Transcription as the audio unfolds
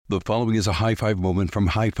The following is a high-five moment from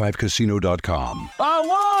highfivecasino.com. I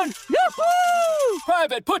won! Yahoo!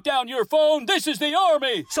 Private, put down your phone. This is the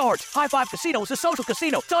Army. Sarge, High Five Casino is a social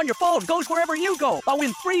casino. It's on your phone. Goes wherever you go. I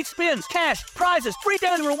win free spins, cash, prizes, free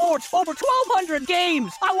daily rewards, over 1,200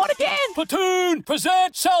 games. I won again. Platoon,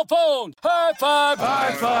 present cell phone. High Five.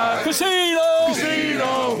 High Five. Casino.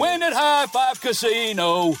 Casino. Win at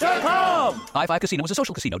highfivecasino.com. High Five Casino is a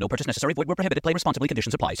social casino. No purchase necessary. Void where prohibited. Play responsibly.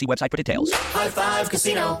 Conditions apply. See website for details. High Five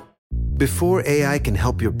Casino. Before AI can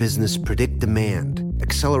help your business predict demand,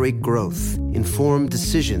 accelerate growth, inform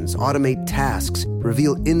decisions, automate tasks,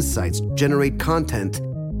 reveal insights, generate content,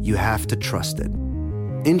 you have to trust it.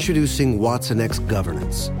 Introducing watsonx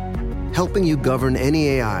Governance, helping you govern any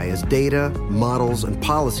AI as data, models, and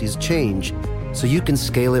policies change so you can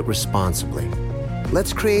scale it responsibly.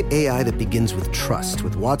 Let's create AI that begins with trust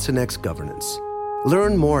with watsonx Governance.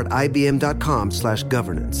 Learn more at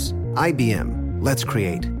ibm.com/governance. IBM, let's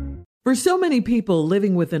create. For so many people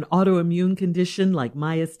living with an autoimmune condition like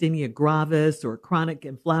myasthenia gravis or chronic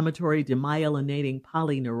inflammatory demyelinating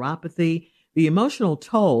polyneuropathy, the emotional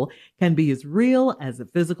toll can be as real as the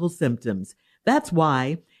physical symptoms. That's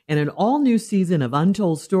why, in an all-new season of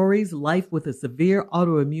Untold Stories, Life with a Severe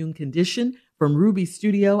Autoimmune Condition from Ruby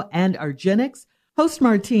Studio and Argenix, host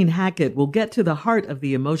Martine Hackett will get to the heart of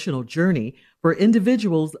the emotional journey for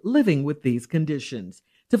individuals living with these conditions.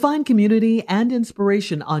 To find community and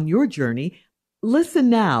inspiration on your journey, listen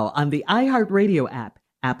now on the iHeartRadio app,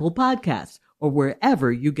 Apple Podcasts, or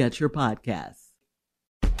wherever you get your podcasts.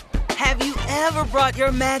 Have you ever brought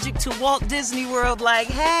your magic to Walt Disney World like,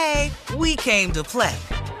 hey, we came to play?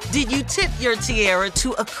 Did you tip your tiara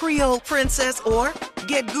to a Creole princess or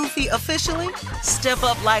get goofy officially? Step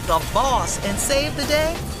up like a boss and save the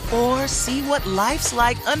day? Or see what life's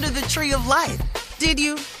like under the tree of life? Did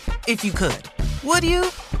you? If you could. Would you?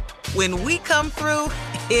 When we come through,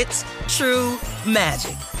 it's true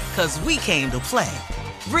magic. 'Cause we came to play.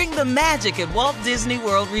 Bring the magic at Walt Disney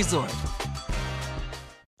World Resort.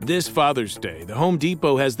 This Father's Day, the Home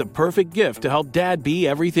Depot has the perfect gift to help Dad be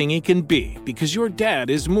everything he can be, because your dad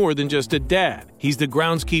is more than just a dad. He's the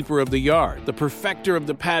groundskeeper of the yard, the perfecter of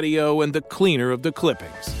the patio, and the cleaner of the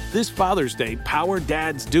clippings. This Father's Day, power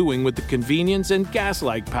Dad's doing with the convenience and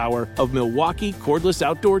gas-like power of Milwaukee cordless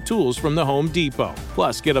outdoor tools from the Home Depot.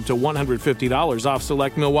 Plus, get up to $150 off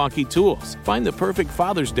select Milwaukee tools. Find the perfect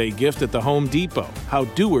Father's Day gift at the Home Depot. How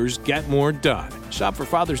doers get more done. Shop for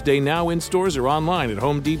Father's Day now in stores or online at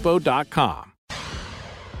homedepot.com.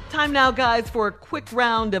 Time now, guys, for a quick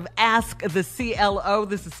round of Ask the CLO.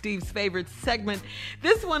 This is Steve's favorite segment.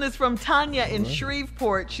 This one is from Tanya in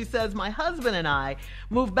Shreveport. She says, my husband and I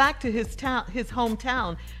moved back to his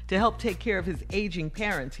hometown to help take care of his aging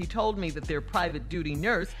parents. He told me that their private duty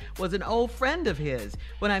nurse was an old friend of his.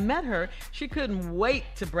 When I met her, she couldn't wait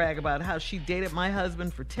to brag about how she dated my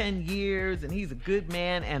husband for 10 years and he's a good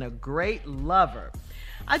man and a great lover.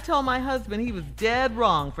 I told my husband he was dead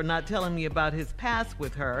wrong for not telling me about his past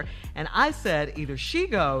with her, and I said either she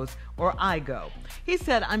goes or I go. He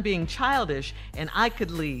said I'm being childish and I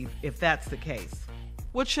could leave if that's the case.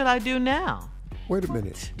 What should I do now? Wait a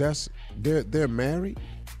minute. They're married?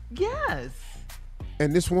 Yes.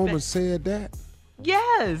 And this woman said that?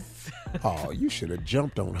 Yes. Oh, you should have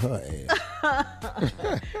jumped on her ass.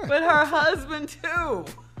 But her husband too.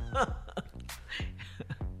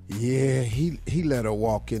 Yeah, he let her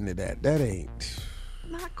walk into that. That ain't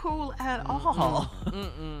not cool at all.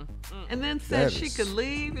 And then said she could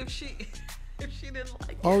leave if she didn't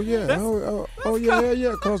like it. Oh yeah,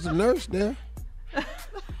 yeah. Cause the nurse there.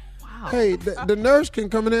 Wow. Hey, the nurse can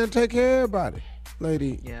come in there and take care of everybody,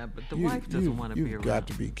 lady. Yeah, but the wife doesn't want to be around. You've got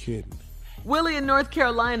to be kidding. Willie in North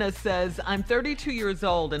Carolina says, I'm 32 years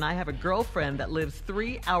old and I have a girlfriend that lives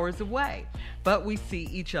 3 hours away, but we see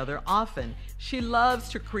each other often. She loves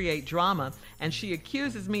to create drama and she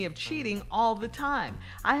accuses me of cheating all the time.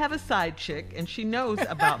 I have a side chick and she knows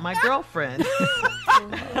about my girlfriend.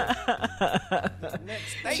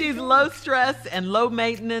 She's low stress and low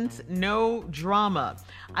maintenance, no drama.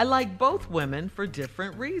 I like both women for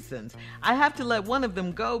different reasons. I have to let one of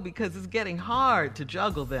them go because it's getting hard to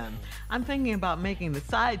juggle them. I'm thinking about making the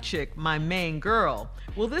side chick my main girl.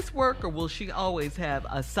 Will this work or will she always have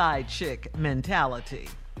a side chick mentality?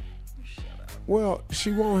 Well,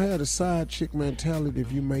 she won't have the side chick mentality if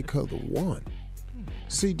you make her the one.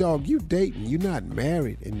 See, dog, you dating. You're not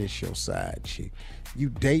married and this your side chick. You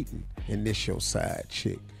dating and this your side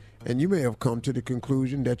chick. And you may have come to the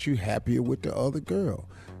conclusion that you're happier with the other girl.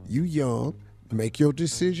 You young, make your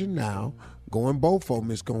decision now. Going both of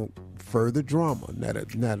them is going to further drama.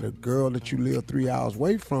 Now the girl that you live 3 hours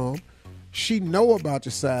away from, She know about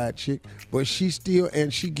the side chick, but she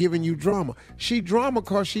giving you drama. She drama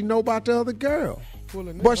because she know about the other girl.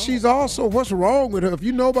 But she's also, what's wrong with her? If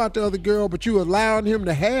you know about the other girl, but you allowing him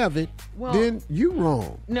to have it, then you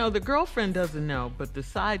wrong. No, the girlfriend doesn't know, but the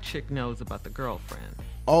side chick knows about the girlfriend.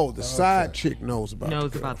 Oh, the side chick knows about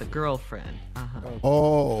the girlfriend. Uh-huh.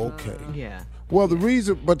 Oh, okay. Yeah. Well, the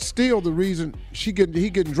reason he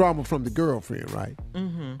getting drama from the girlfriend, right?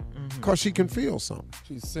 Mm-hmm. Because she can feel something.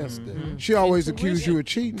 She's sensitive. Mm-hmm. She always accuse you of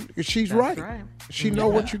cheating. She's right. She know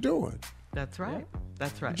what you're doing. That's right.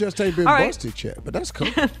 That's right. You just ain't been busted yet, but that's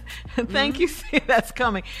coming. Thank you. That's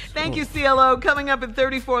coming. Thank you, CLO. Coming up in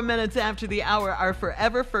 34 minutes after the hour, our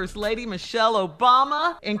forever First Lady, Michelle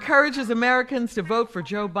Obama, encourages Americans to vote for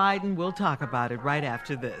Joe Biden. We'll talk about it right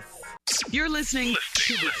after this. You're listening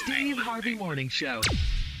to the Steve Harvey Morning Show.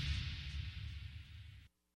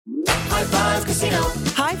 High Five Casino.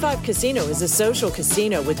 High Five Casino is a social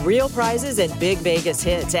casino with real prizes and big Vegas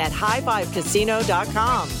hits at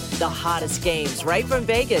highfivecasino.com. The hottest games right from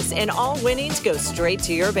Vegas, and all winnings go straight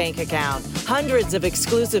to your bank account. Hundreds of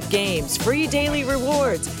exclusive games, free daily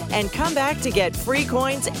rewards, and come back to get free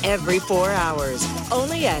coins every 4 hours.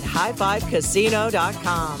 Only at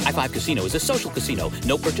highfivecasino.com. High Five Casino is a social casino.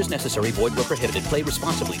 No purchase necessary. Void where prohibited. Play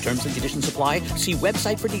responsibly. Terms and conditions apply. See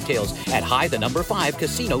website for details at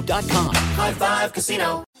high5casino.com. High Five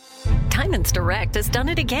Casino. Diamonds Direct has done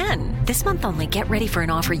it again. This month only, get ready for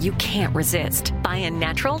an offer you can't resist. Buy a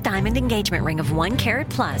natural diamond engagement ring of 1 carat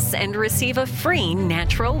plus and receive a free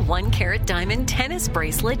natural 1 carat diamond tennis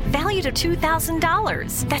bracelet valued at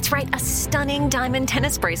 $2,000. That's right, a stunning diamond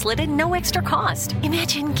tennis bracelet at no extra cost.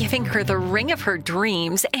 Imagine giving her the ring of her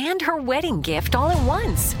dreams and her wedding gift all at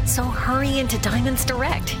once. So hurry into Diamonds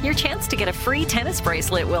Direct. Your chance to get a free tennis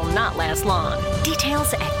bracelet will not last long.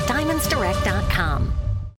 Details at diamondsdirect.com.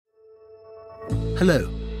 Hello,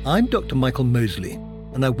 I'm Dr. Michael Mosley,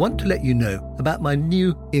 and I want to let you know about my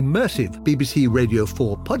new immersive BBC Radio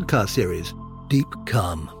 4 podcast series, Deep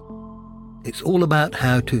Calm. It's all about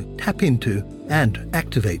how to tap into and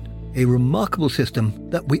activate a remarkable system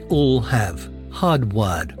that we all have,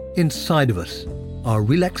 hardwired inside of us, our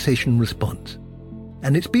relaxation response.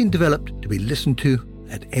 And it's been developed to be listened to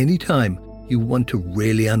at any time you want to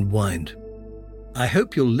really unwind. I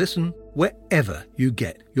hope you'll listen wherever you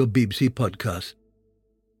get your BBC podcasts.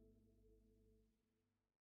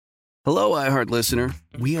 Hello, iHeart listener.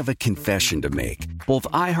 We have a confession to make. Both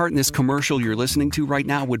iHeart and this commercial you're listening to right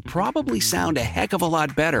now would probably sound a heck of a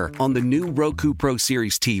lot better on the new Roku Pro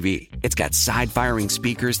Series TV. It's got side-firing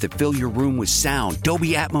speakers that fill your room with sound,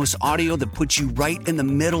 Dolby Atmos audio that puts you right in the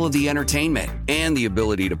middle of the entertainment, and the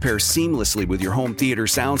ability to pair seamlessly with your home theater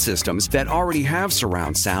sound systems that already have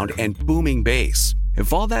surround sound and booming bass.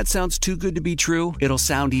 If all that sounds too good to be true, it'll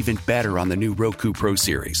sound even better on the new Roku Pro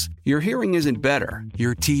Series. Your hearing isn't better,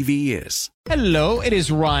 your TV is. Hello, it is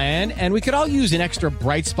Ryan, and we could all use an extra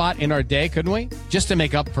bright spot in our day, couldn't we? Just to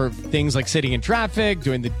make up for things like sitting in traffic,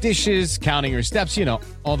 doing the dishes, counting your steps, you know,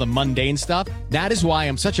 all the mundane stuff. That is why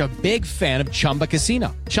I'm such a big fan of Chumba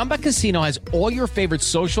Casino. Chumba Casino has all your favorite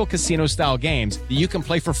social casino-style games that you can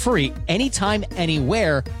play for free anytime,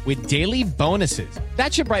 anywhere with daily bonuses.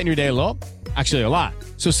 That should brighten your day a little. Actually, a lot.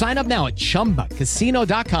 So sign up now at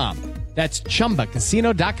ChumbaCasino.com. That's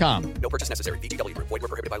ChumbaCasino.com. No purchase necessary. VGW Group. Void where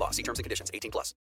prohibited by law. See terms and conditions. 18+.